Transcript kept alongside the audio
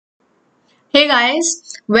Hey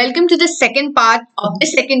guys, welcome to the second part of the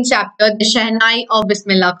second chapter, The Shehnai of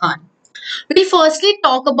Bismillah Khan. We'll firstly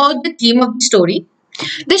talk about the theme of the story.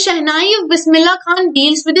 The Shehnai of Bismillah Khan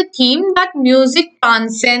deals with a theme that music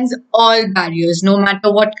transcends all barriers, no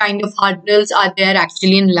matter what kind of hurdles are there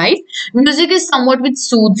actually in life. Music is somewhat which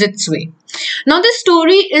soothes its way. Now, the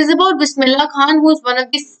story is about Bismillah Khan, who is one of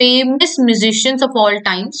the famous musicians of all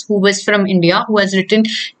times, who was from India, who has written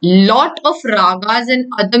lot of ragas and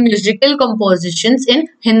other musical compositions in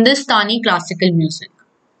Hindustani classical music.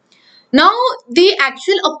 Now, the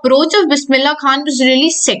actual approach of Bismillah Khan was really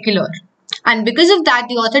secular, and because of that,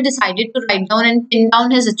 the author decided to write down and pin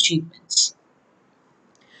down his achievements.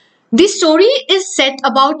 The story is set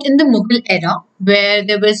about in the Mughal era where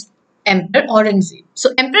there was Emperor Aurangzeb. So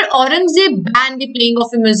Emperor Aurangzeb banned the playing of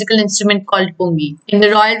a musical instrument called pungi in the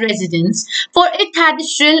royal residence for it had a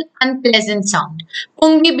shrill, unpleasant sound.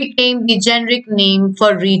 Pungi became the generic name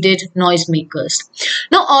for reeded noisemakers.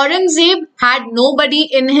 Now Aurangzeb had nobody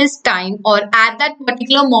in his time or at that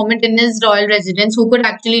particular moment in his royal residence who could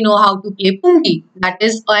actually know how to play pungi. That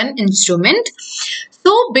is an instrument.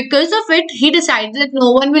 So, because of it, he decided that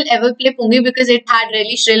no one will ever play pungi because it had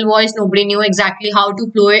really shrill voice. Nobody knew exactly how to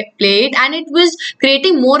play it, and it was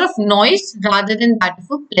creating more of noise rather than that of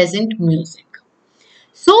a pleasant music.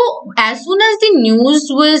 So, as soon as the news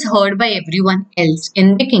was heard by everyone else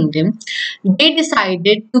in the kingdom, they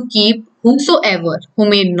decided to keep whosoever who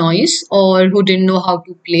made noise or who didn't know how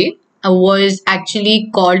to play was actually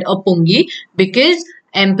called a pungi because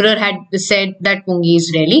emperor had said that pungi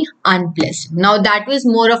is really unpleasant. Now that was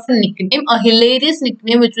more of a nickname, a hilarious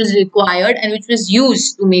nickname which was required and which was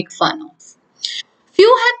used to make fun of.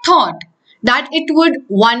 Few had thought that it would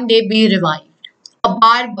one day be revived. A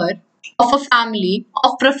barber of a family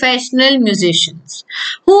of professional musicians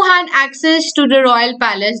who had access to the royal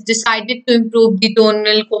palace decided to improve the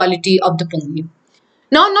tonal quality of the pungi.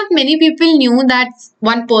 Now, not many people knew that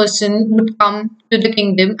one person would come to the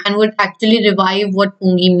kingdom and would actually revive what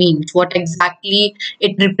pungi means, what exactly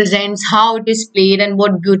it represents, how it is played, and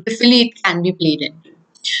what beautifully it can be played in.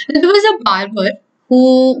 There was a barber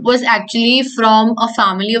who was actually from a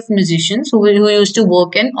family of musicians who used to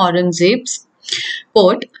work in Aurangzeb's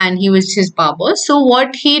court and he was his barber. So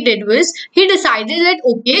what he did was he decided that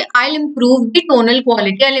okay, I'll improve the tonal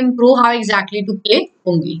quality, I'll improve how exactly to play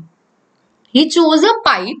pungi. He chose a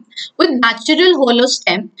pipe with natural hollow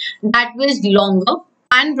stem that was longer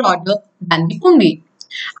and broader than the pungi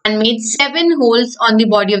and made 7 holes on the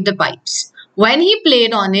body of the pipes. When he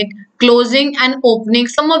played on it, closing and opening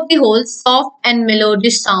some of the holes, soft and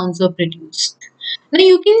melodious sounds were produced. Now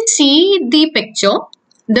you can see the picture.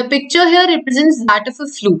 The picture here represents that of a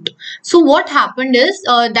flute. So what happened is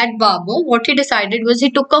that barber, what he decided was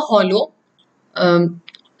he took a hollow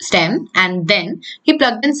stem and then he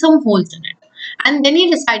plugged in some holes in it. And then he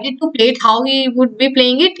decided to play it how he would be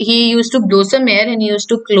playing it. He used to blow some air and he used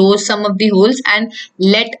to close some of the holes and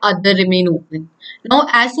let other remain open. Now,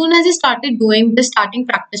 as soon as he started doing this, starting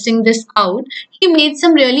practicing this out, he made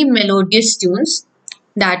some really melodious tunes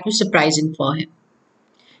that was surprising for him.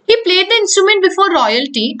 He played the instrument before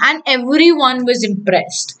royalty and everyone was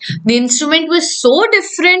impressed. The instrument was so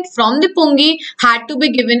different from the pungi, had to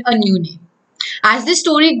be given a new name. As the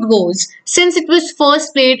story goes, since it was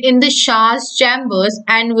first played in the Shah's chambers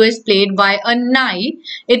and was played by a Nai,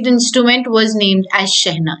 its instrument was named as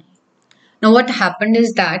Shehnai. Now, what happened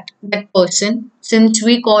is that person, since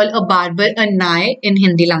we call a barber a Nai in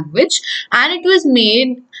Hindi language, and it was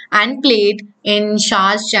made and played in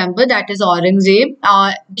Shah's chamber, that is Aurangzeb.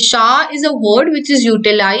 Shah is a word which is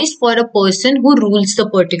utilized for a person who rules the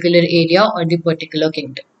particular area or the particular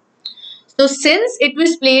kingdom. So since it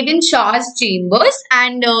was played in Shah's chambers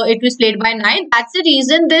and it was played by Nai, that's the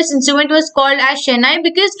reason this instrument was called as Shehnai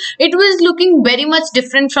because it was looking very much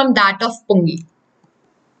different from that of pungi.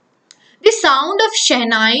 The sound of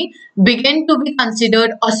Shehnai began to be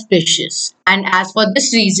considered auspicious, and as for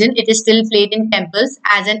this reason, it is still played in temples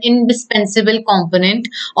as an indispensable component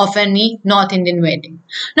of any North Indian wedding.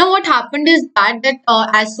 Now, what happened is that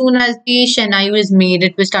as soon as the Shehnai was made,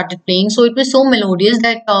 it was started playing. So it was so melodious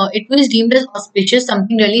that it was deemed as auspicious,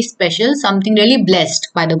 something really special, something really blessed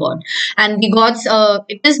by the god. And the gods,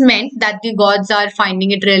 it is meant that the gods are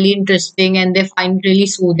finding it really interesting and they find it really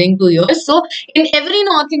soothing to ears. So in every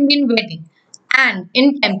North Indian wedding and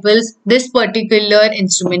in temples, this particular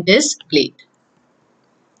instrument is played.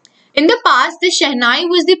 In the past, the Shehnai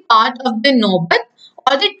was the part of the Nobat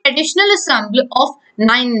or the traditional assembly of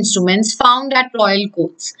 9 instruments found at royal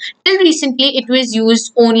courts. Till recently, it was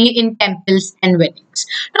used only in temples and weddings.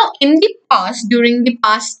 Now, in the past, during the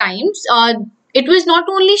past times, It was not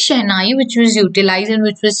only Shehnai which was utilized and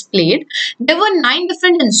which was played. There were 9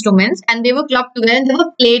 different instruments and they were clubbed together and they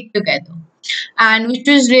were played together. And which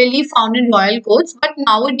was really found in royal courts. But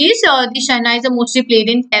nowadays, the Shehnais are mostly played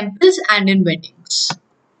in temples and in weddings.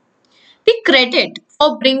 The credit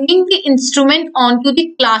for bringing the instrument onto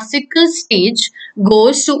the classical stage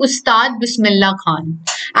goes to Ustad Bismillah Khan.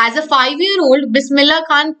 As a 5-year-old, Bismillah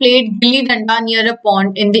Khan played Gilli Danda near a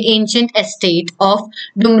pond in the ancient estate of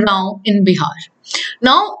Dumrao in Bihar.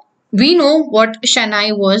 Now, we know what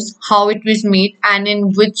Shehnai was, how it was made, and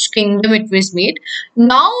in which kingdom it was made.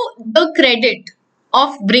 Now, the credit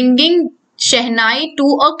of bringing Shehnai to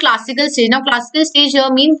a classical stage. Now, classical stage here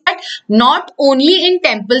means that not only in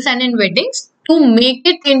temples and in weddings, to make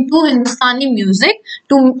it into Hindustani music,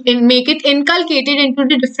 to make it inculcated into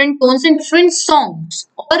the different tones and different songs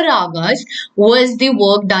or ragas, was the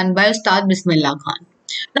work done by Ustad Bismillah Khan.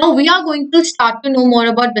 Now we are going to start to know more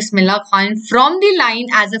about Bismillah Khan from the line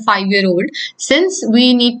as a 5-year-old, since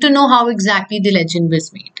we need to know how exactly the legend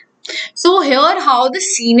was made. So here how the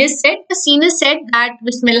scene is set. The scene is set that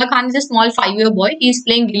Bismillah Khan is a small 5-year boy. He is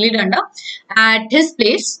playing Gilli Danda at his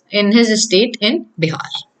place in his estate in Bihar.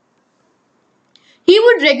 He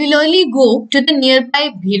would regularly go to the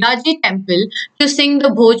nearby Bhiraji temple to sing the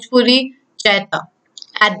Bhojpuri Chaita,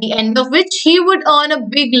 at the end of which he would earn a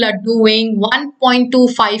big laddu weighing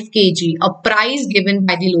 1.25 kg, a prize given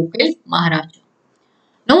by the local Maharaja.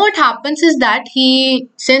 Now what happens is that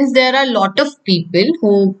since there are a lot of people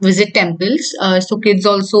who visit temples, so kids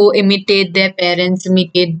also imitate their parents,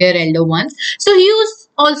 imitate their elder ones. So he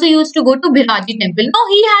also used to go to Bhiraji temple. Now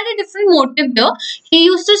he had a different motive there. He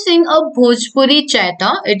used to sing a Bhojpuri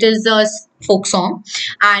Chaita. It is a folk song,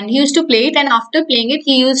 and he used to play it, and after playing it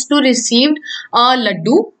he used to receive a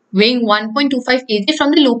laddu weighing 1.25 kg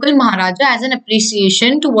from the local Maharaja as an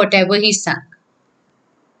appreciation to whatever he sang.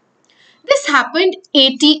 This happened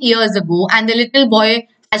 80 years ago, and the little boy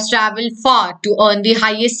has travelled far to earn the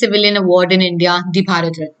highest civilian award in India, the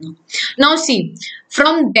Bharat Ratna. Now see,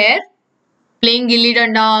 from there, playing Gilli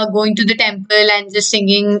Danda, going to the temple and just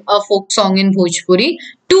singing a folk song in Bhojpuri,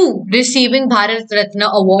 to receiving Bharat Ratna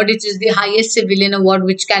award, which is the highest civilian award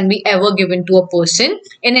which can be ever given to a person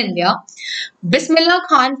in India, Bismillah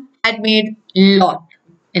Khan had made a lot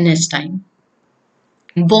in his time.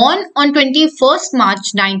 Born on 21st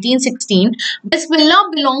March 1916, Bismillah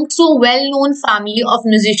belongs to a well-known family of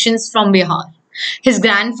musicians from Bihar. His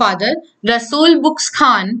grandfather, Rasul Bux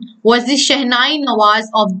Khan, was the Shehnai Nawaz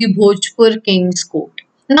of the Bhojpur King's Court.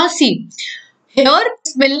 Now see, here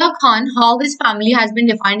Bismillah Khan, how his family has been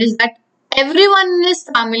defined is that everyone in his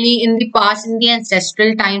family in the past, in the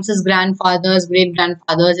ancestral times, his grandfathers,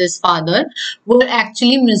 great-grandfathers, his father, were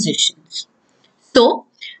actually musicians. So,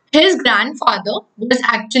 his grandfather was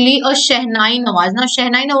actually a Shehnai Nawaz. Now,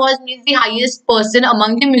 Shehnai Nawaz means the highest person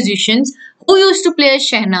among the musicians who used to play a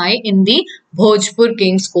Shehnai in the Bhojpur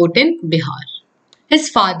King's Court in Bihar. His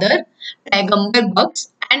father, Paigambar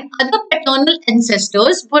Bux, and other paternal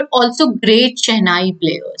ancestors were also great Shehnai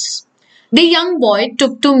players. The young boy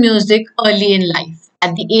took to music early in life.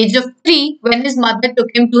 At the age of 3, when his mother took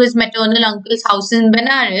him to his maternal uncle's house in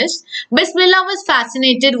Benares, Bismillah was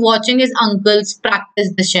fascinated watching his uncles practice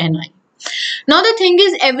the Shehnai. Now the thing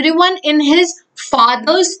is, everyone in his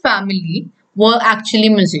father's family were actually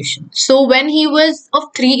musicians. So when he was of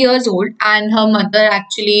 3 years old and her mother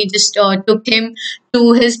actually just took him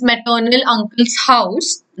to his maternal uncle's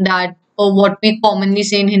house, that or what we commonly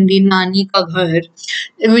say in Hindi, Nani ka ghar,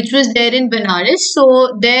 which was there in Benares.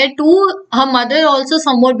 So there too, her mother also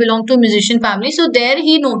somewhat belonged to a musician family. So there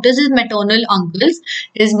he noticed his maternal uncles,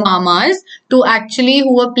 his mamas, to actually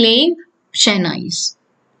who were playing Shehnais.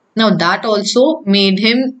 Now that also made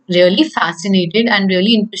him really fascinated and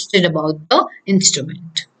really interested about the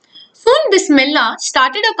instrument. Soon Bismillah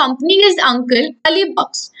started accompanying his uncle Ali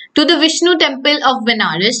Bux to the Vishnu temple of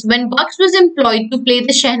Benares when Bux was employed to play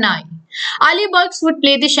the Shehnai. Ali Bux would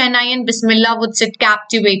play the Shehnai and Bismillah would sit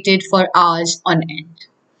captivated for hours on end.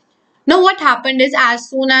 Now what happened is, as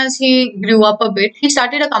soon as he grew up a bit, he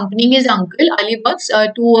started accompanying his uncle Ali Bux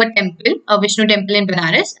to a temple, a Vishnu temple in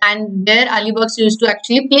Benares, and there Ali Bux used to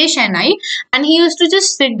actually play Shehnai and he used to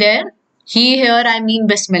just sit there.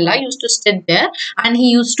 Bismillah used to sit there and he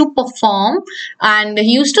used to perform, and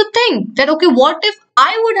he used to think that, okay, what if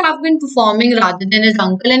I would have been performing rather than his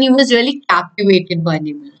uncle? And he was really captivated by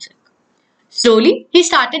the music. Slowly, he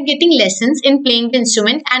started getting lessons in playing the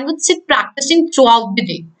instrument and would sit practicing throughout the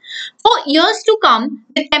day. For years to come,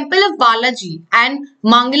 the temple of Balaji and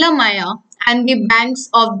Mangala Maya and the banks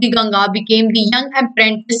of the Ganga became the young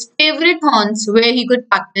apprentice's favorite haunts where he could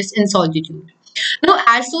practice in solitude. Now,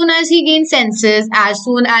 as soon as he gained senses, as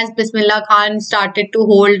soon as Bismillah Khan started to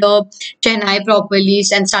hold a Shehnai properly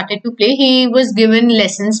and started to play, he was given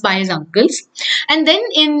lessons by his uncles. And then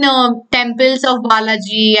in temples of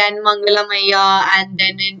Balaji and Mangala Maya, and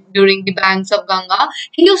then during the banks of Ganga,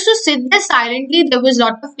 he used to sit there silently. There was a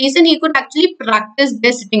lot of peace, and he could actually practice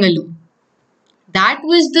there sitting alone. That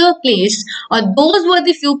was the place, or those were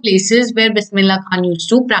the few places where Bismillah Khan used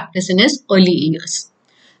to practice in his early years.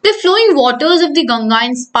 The flowing waters of the Ganga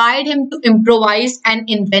inspired him to improvise and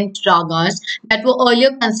invent ragas that were earlier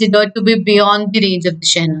considered to be beyond the range of the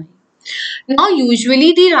Shehnai. Now,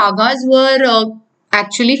 usually the ragas were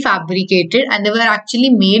actually fabricated and they were actually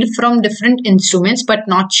made from different instruments but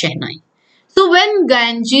not Shehnai. So when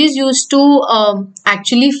Ganges used to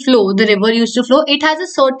actually flow, the river used to flow, it has a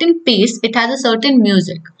certain pace, it has a certain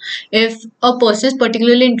music. If a person is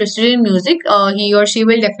particularly interested in music, he or she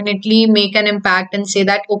will definitely make an impact and say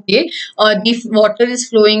that, okay, the water is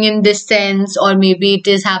flowing in this sense, or maybe it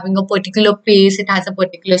is having a particular pace, it has a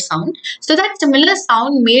particular sound. So that similar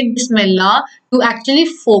sound made Bismillah to actually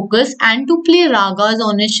focus and to play ragas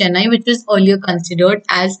on his Shehnai, which was earlier considered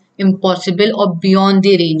as impossible or beyond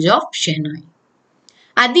the range of Shehnai.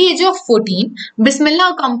 At the age of 14,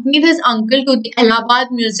 Bismillah accompanied his uncle to the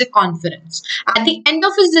Allahabad Music Conference. At the end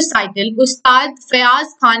of his recital, Ustad Fayaz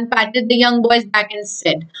Khan patted the young boy's back and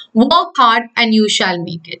said, "Work hard and you shall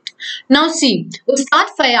make it." Now see, Ustad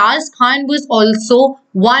Fayaz Khan was also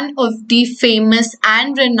one of the famous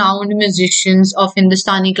and renowned musicians of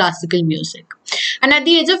Hindustani classical music. And at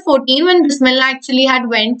the age of 14, when Bismillah actually had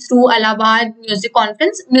went through Allahabad Music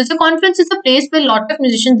Conference is a place where a lot of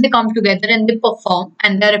musicians, they come together and they perform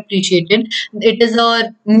and they're appreciated. It is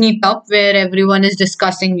a meetup where everyone is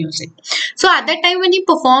discussing music. So at that time when he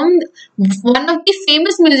performed, one of the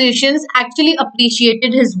famous musicians actually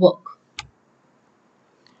appreciated his work.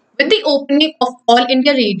 With the opening of All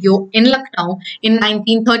India Radio in Lucknow in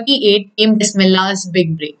 1938 came Bismillah's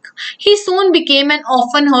big break. He soon became an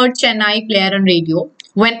often heard Chennai player on radio.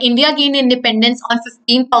 When India gained independence on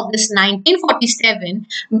 15th August 1947,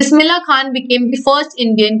 Bismillah Khan became the first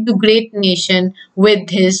Indian to great nation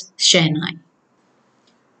with his Shehnai.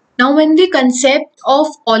 Now, when the concept of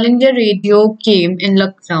All India Radio came in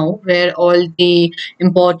Lucknow, where all the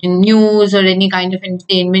important news or any kind of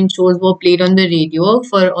entertainment shows were played on the radio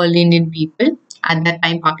for all Indian people, at that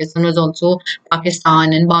time Pakistan was also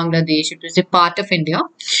Pakistan and Bangladesh, it was a part of India.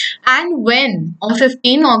 And when on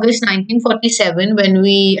 15 August 1947, when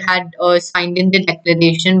we had signed in the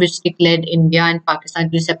declaration which declared India and Pakistan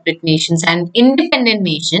to separate nations and independent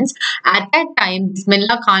nations, at that time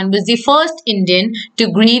Bismillah Khan was the first Indian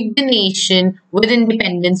to greet the nation with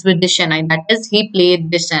independence with the Shehnai. That is, he played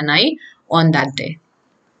the Shehnai on that day.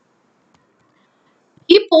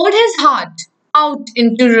 He poured his heart out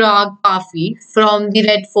into Rag Kafi from the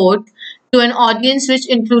Red Fort to an audience which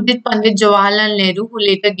included Pandit Jawaharlal Nehru, who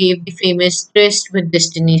later gave the famous Tryst with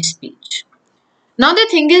Destiny speech. Now the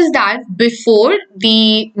thing is that before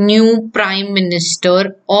the new Prime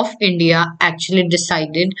Minister of India actually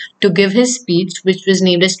decided to give his speech, which was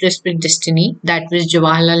named as Tryst with Destiny, that was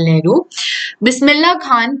Jawaharlal Nehru, Bismillah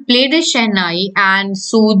Khan played his Shehnai and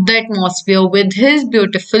soothed the atmosphere with his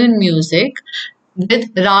beautiful music with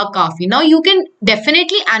Rag Kafi. Now you can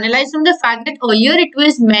definitely analyze from the fact that earlier it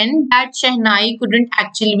was meant that Shehnai couldn't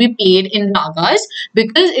actually be played in ragas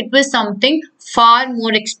because it was something far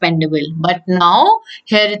more expendable. But now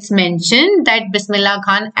here it's mentioned that Bismillah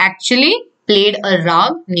Khan actually played a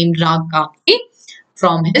rag named Rag Kafi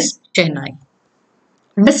from his Shehnai.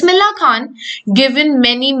 Bismillah Khan given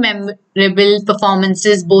many memorable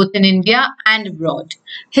performances both in India and abroad.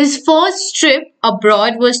 His first trip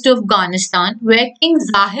abroad was to Afghanistan, where King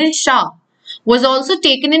Zahir Shah was also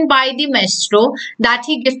taken in by the maestro that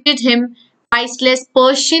he gifted him priceless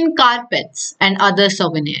Persian carpets and other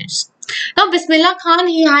souvenirs. Now, Bismillah Khan,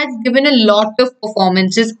 he has given a lot of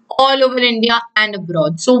performances all over India and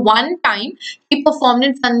abroad. So, one time he performed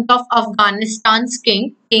in front of Afghanistan's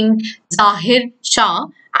king, King Zahir Shah.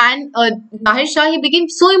 And Zahir Shah, he became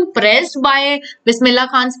so impressed by Bismillah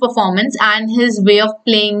Khan's performance and his way of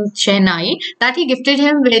playing Shehnai that he gifted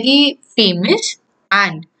him very famous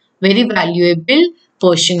and very valuable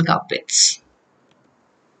Persian carpets.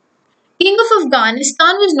 King of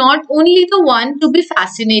Afghanistan was not only the one to be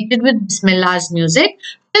fascinated with Bismillah's music,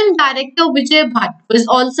 film director Vijay Bhatt was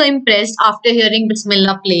also impressed after hearing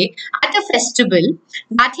Bismillah play at a festival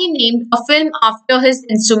that he named a film after his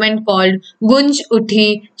instrument called Gunj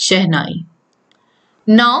Uthi Shehnai.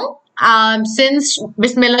 Now, since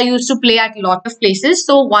Bismillah used to play at a lot of places,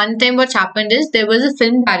 so one time what happened is there was a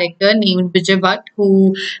film director named Vijay Bhatt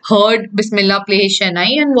who heard Bismillah play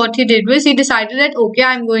Shehnai, and what he did was he decided that okay,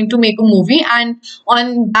 I'm going to make a movie, and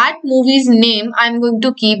on that movie's name, I'm going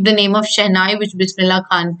to keep the name of Shehnai, which Bismillah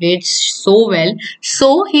Khan played so well.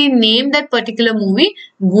 So he named that particular movie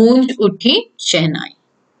Goonj Uthi Shehnai.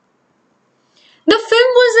 The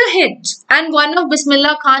film was a hit, and one of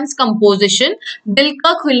Bismillah Khan's composition, Dil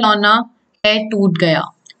Ka Khilona Hai Toot Gaya,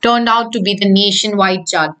 turned out to be the nationwide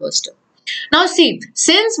chartbuster. Now see,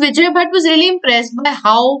 since Vijay Bhatt was really impressed by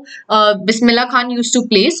how Bismillah Khan used to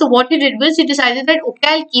play, so what he did was he decided that okay,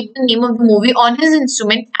 I'll keep the name of the movie on his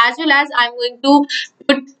instrument, as well as I'm going to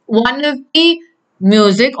put one of the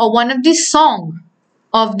music or one of the song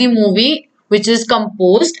of the movie which is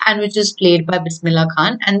composed and which is played by Bismillah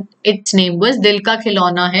Khan, and its name was Dil Ka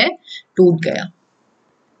Khilona Hai Toot Gaya.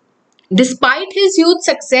 Despite his huge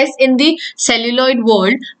success in the celluloid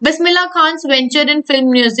world, Bismillah Khan's venture in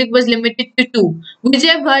film music was limited to two: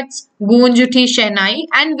 Vijay Bhatt's Goonj Uthi Shehnai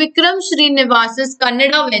and Vikram Srinivas's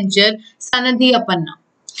Kannada venture Sanadhi Apanna.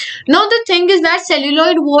 Now the thing is that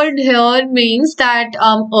celluloid world here means that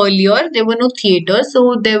earlier there were no theaters,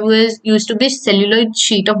 so there was used to be celluloid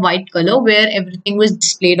sheet of white color where everything was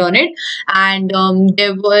displayed on it, and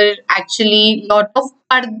there were actually lot of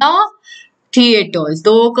parda theaters. They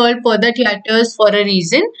were called parda theaters for a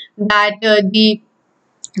reason that the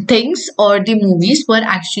things or the movies were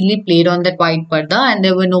actually played on that white parda, and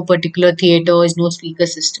there were no particular theaters, no speaker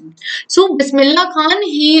system. So Bismillah Khan,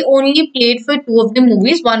 he only played for two of the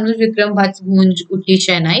movies. One was Vikram Bhatt's Goonj Uthi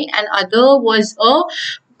Shehnai, and other was a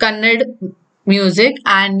Kannada music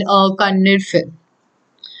and a Kannada film.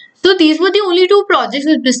 So these were the only two projects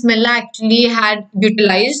that Bismillah actually had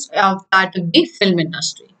utilized as part of the film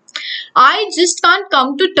industry. I just can't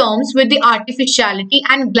come to terms with the artificiality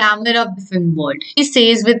and glamour of the film world, he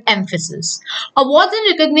says with emphasis. Awards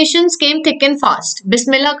and recognitions came thick and fast.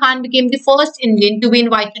 Bismillah Khan became the first Indian to be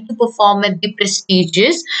invited to perform at the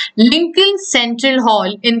prestigious Lincoln Central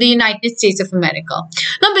Hall in the United States of America.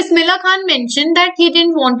 Now, Bismillah Khan mentioned that he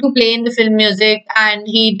didn't want to play in the film music and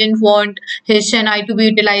he didn't want his Shehnai to be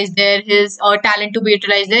utilized there, his talent to be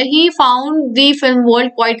utilized there. He found the film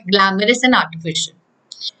world quite glamorous and artificial.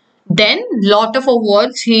 Then lot of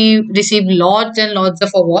awards, he received lots and lots of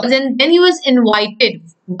awards, and then he was invited,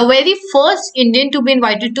 the very first Indian to be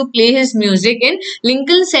invited to play his music in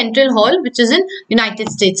Lincoln Central Hall, which is in United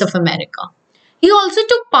States of America. He also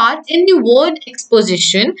took part in the World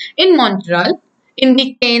Exposition in Montreal, in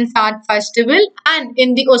the Cannes Art Festival, and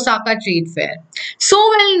in the Osaka Trade Fair. So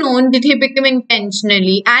well known did he become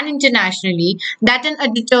intentionally and internationally that an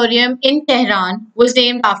auditorium in Tehran was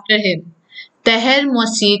named after him, Teher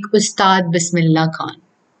Mosik Ustad Bismillah Khan.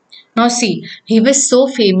 Now see, he was so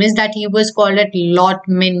famous that he was called at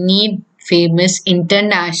many famous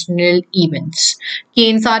international events.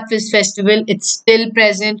 Cannes Art Festival, it's still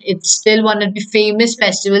present. It's still one of the famous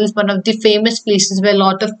festivals, one of the famous places where a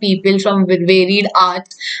lot of people from varied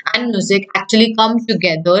arts and music actually come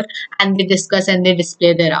together and they discuss and they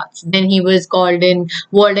display their arts. Then he was called in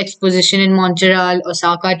World Exposition in Montreal,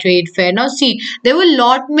 Osaka Trade Fair. Now see, there were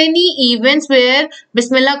many events where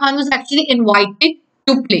Bismillah Khan was actually invited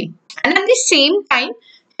to play. And at the same time,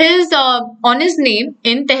 on his name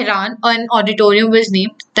in Tehran, an auditorium was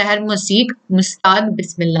named Teher Mosik Ustad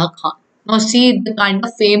Bismillah Khan. Now see the kind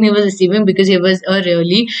of fame he was receiving because he was a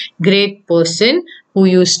really great person who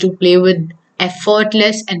used to play with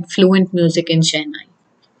effortless and fluent music in Shehnai.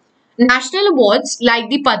 National awards like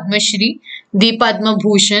the Padma Shri, the Padma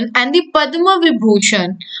Bhushan and the Padma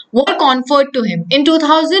Vibhushan were conferred to him. In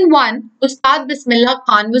 2001, Ustad Bismillah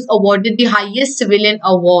Khan was awarded the highest civilian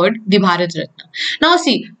award, the Bharat Ratna. Now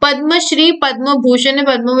see, Padma Shri, Padma Bhushan and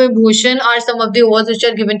Padma Vibhushan are some of the awards which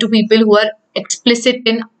are given to people who are explicit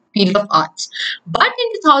in field of arts. But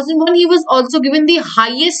in 2001, he was also given the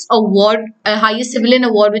highest award, highest civilian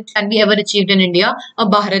award which can be ever achieved in India, a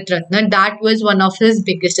Bharat Ratna. That was one of his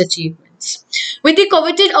biggest achievements. With the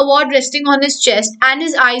coveted award resting on his chest and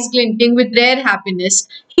his eyes glinting with rare happiness,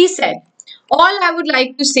 he said, "All I would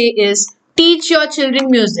like to say is, teach your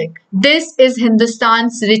children music. This is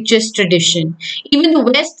Hindustan's richest tradition. Even the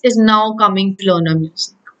West is now coming to learn our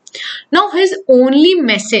music." Now, his only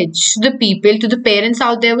message to the people, to the parents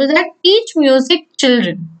out there was that teach music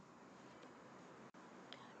children.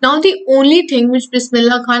 Now, the only thing which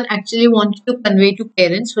Bismillah Khan actually wanted to convey to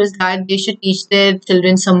parents was that they should teach their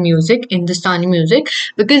children some music, Hindustani music,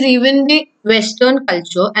 because even the Western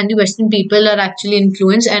culture and the Western people are actually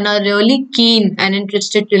influenced and are really keen and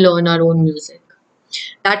interested to learn our own music.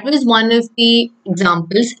 That was one of the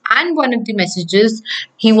examples and one of the messages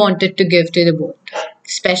he wanted to give to the world,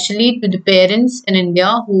 especially to the parents in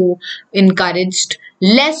India who encouraged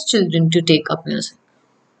less children to take up music.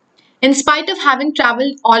 In spite of having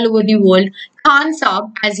traveled all over the world, Khan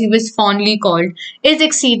Saab, as he was fondly called, is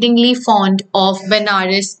exceedingly fond of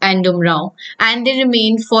Benares and Umrao, and they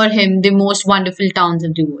remain for him the most wonderful towns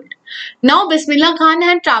of the world. Now, Bismillah Khan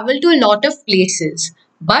had traveled to a lot of places,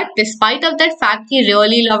 but despite of that fact, he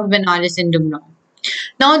really loved Benares and Umrao.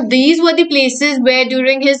 Now, these were the places where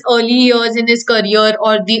during his early years in his career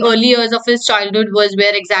or the early years of his childhood was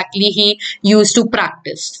where exactly he used to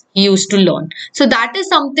practice, he used to learn. So, that is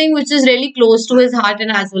something which is really close to his heart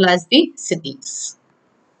and as well as the cities.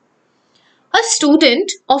 A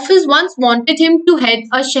student of his once wanted him to head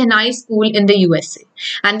a Shehnai school in the USA,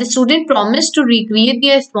 and the student promised to recreate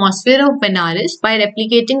the atmosphere of Benares by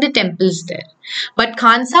replicating the temples there. But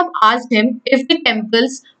Khan Sahib asked him if the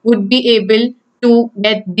temples would be able to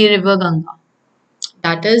get the river Ganga.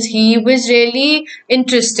 That is, he was really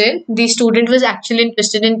interested. The student was actually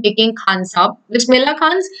interested in taking Khan Saab. Bismillah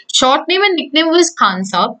Khan's short name and nickname was Khan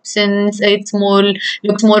Saab, since it's more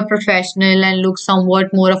looks more professional and looks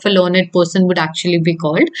somewhat more of a learned person would actually be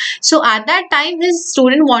called. So at that time, his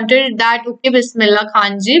student wanted that, okay, Bismillah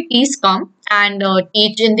Khan ji, please come and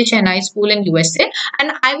teach in the Chennai school in USA,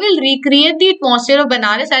 and I will recreate the atmosphere of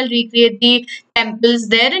Banaras. I'll recreate the temples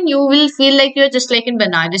there, and you will feel like you're just like in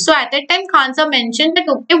Banaras. So at that time, Khansa mentioned that,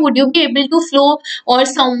 okay, would you be able to flow or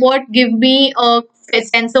somewhat give me a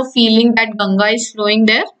sense of feeling that Ganga is flowing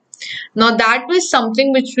there? Now that was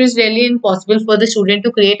something which was really impossible for the student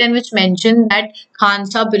to create, and which mentioned that Khan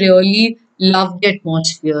Sahib really loved the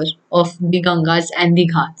atmosphere of the Gangas and the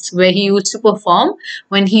Ghats, where he used to perform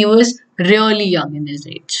when he was really young in his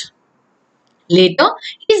age. Later,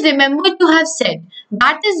 he is remembered to have said,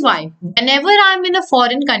 "That is why, whenever I am in a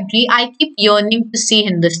foreign country, I keep yearning to see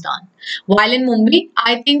Hindustan. While in Mumbai,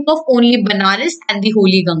 I think of only Banaras and the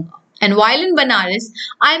Holy Ganga. And while in Banaras,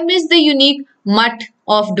 I miss the unique mutt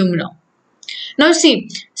of Dumra." Now see,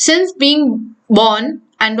 since being born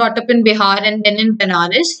and brought up in Bihar and then in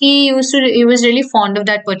Benares, he was really fond of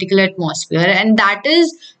that particular atmosphere, and that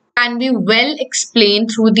is can be well explained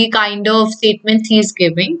through the kind of statements he is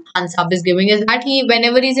giving. Hansab is giving is that he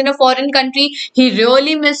whenever he's in a foreign country, he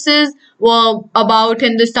really misses about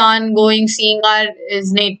Hindustan, going seeing our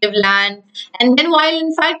his native land, and then while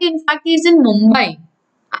in fact he's in Mumbai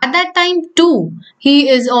at that time too, he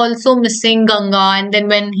is also missing Ganga, and then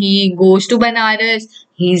when he goes to Banaras,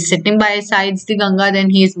 he's sitting by sides the Ganga, then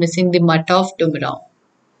he is missing the mutt of Dumrao.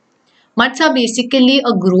 Mutts are basically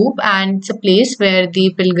a group, and it's a place where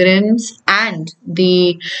the pilgrims and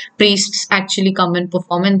the priests actually come and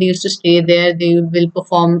perform, and they used to stay there. They will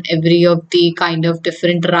perform every of the kind of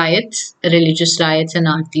different rites, religious rites and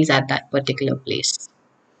artis at that particular place.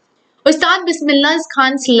 Ustad Bismillah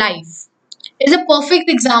Khan's life is a perfect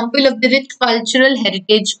example of the rich cultural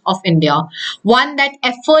heritage of India, one that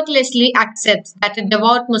effortlessly accepts that a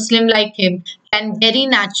devout Muslim like him can very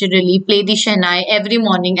naturally play the Shehnai every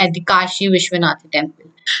morning at the Kashi Vishwanath temple.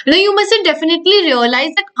 Now, you must have definitely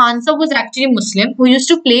realized that Khansa was actually Muslim who used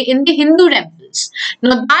to play in the Hindu temples.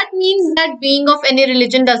 Now, that means that being of any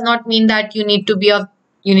religion does not mean that you need to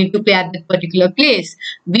play at that particular place.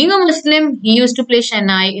 Being a Muslim, he used to play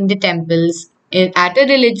Shehnai in the temples at a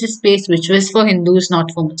religious place which was for Hindus, not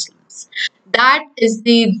for Muslims. That is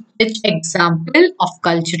the rich example of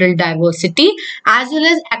cultural diversity as well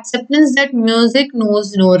as acceptance that music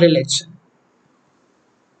knows no religion.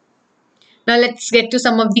 Now let's get to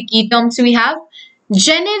some of the key terms we have.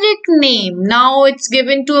 Generic name. Now it's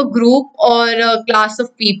given to a group or a class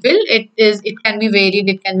of people. It can be varied.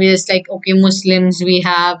 It can be just like, okay, Muslims we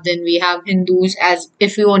have, then we have Hindus, as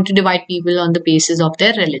if we want to divide people on the basis of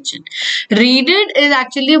their religion. Reeded is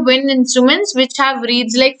actually wind instruments which have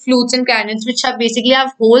reeds like flutes and clarinets, which have basically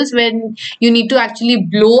have holes when you need to actually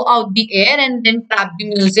blow out the air and then trap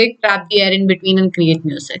the air in between and create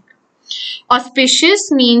music.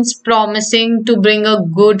 Auspicious means promising to bring a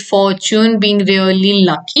good fortune, being really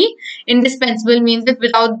lucky. Indispensable means that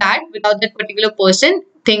without that particular person,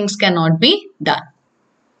 things cannot be done.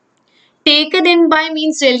 Taken in by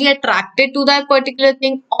means really attracted to that particular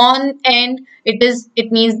thing. On end,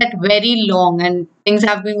 it means that very long and things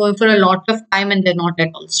have been going for a lot of time and they're not at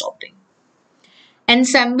all stopping.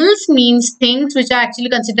 Ensembles means things which are actually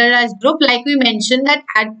considered as group. Like we mentioned that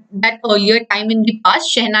at that earlier time in the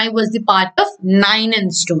past, Shehnai was the part of 9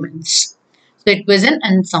 instruments. So it was an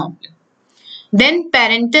ensemble. Then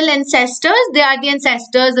parental ancestors, they are the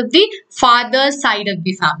ancestors of the father's side of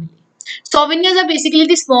the family. Souvenirs are basically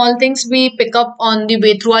the small things we pick up on the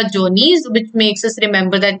way through our journeys, which makes us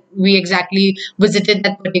remember that we exactly visited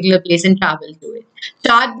that particular place and traveled to it.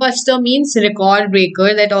 Chartbuster means record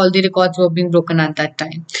breaker, that all the records were being broken at that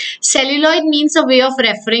time. Celluloid means a way of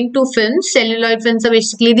referring to films. Celluloid films are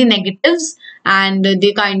basically the negatives and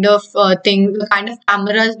the kind of the kind of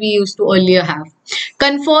cameras we used to earlier have.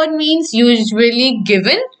 Conferred means usually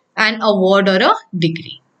given an award or a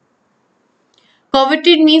degree.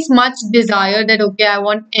 Coveted means much desire, that okay, I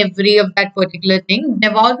want every of that particular thing.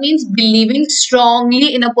 Devout means believing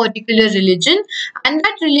strongly in a particular religion, and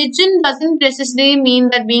that religion doesn't necessarily mean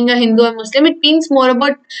that being a Hindu or Muslim. It means more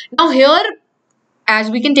about, now here,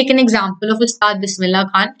 as we can take an example of Ustad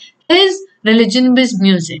Bismillah Khan, his religion was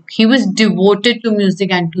music. He was devoted to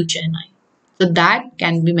music and to Shehnai. So that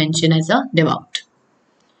can be mentioned as a devout.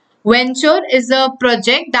 Venture is a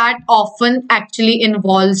project that often actually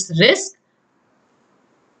involves risk.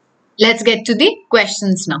 Let's get to the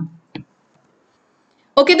questions now.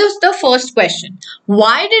 Okay, this is the first question.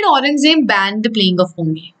 Why did Aurangzeb ban the playing of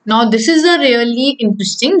Pungi? Now, this is a really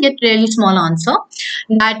interesting yet really small answer.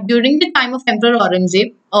 That during the time of Emperor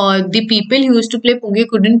Aurangzeb, the people who used to play Pungi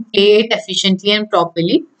couldn't play it efficiently and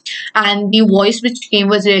properly. And the voice which came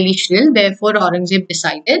was really shrill. Therefore, Aurangzeb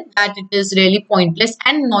decided that it is really pointless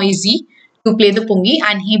and noisy to play the Pungi,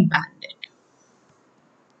 and he banned it.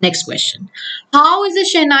 Next question. How is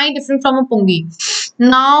a Shehnai different from a Pungi?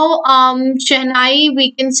 Now, Shehnai,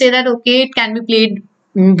 we can say that, okay, it can be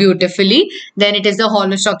played beautifully. Then it is a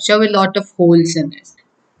hollow structure with a lot of holes in it.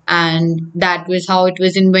 And that was how it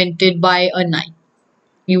was invented by a knight.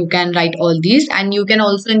 You can write all these, and you can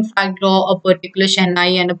also in fact draw a particular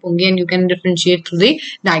Shehnai and a Pungi, and you can differentiate through the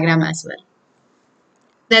diagram as well.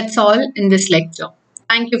 That's all in this lecture.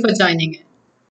 Thank you for joining in.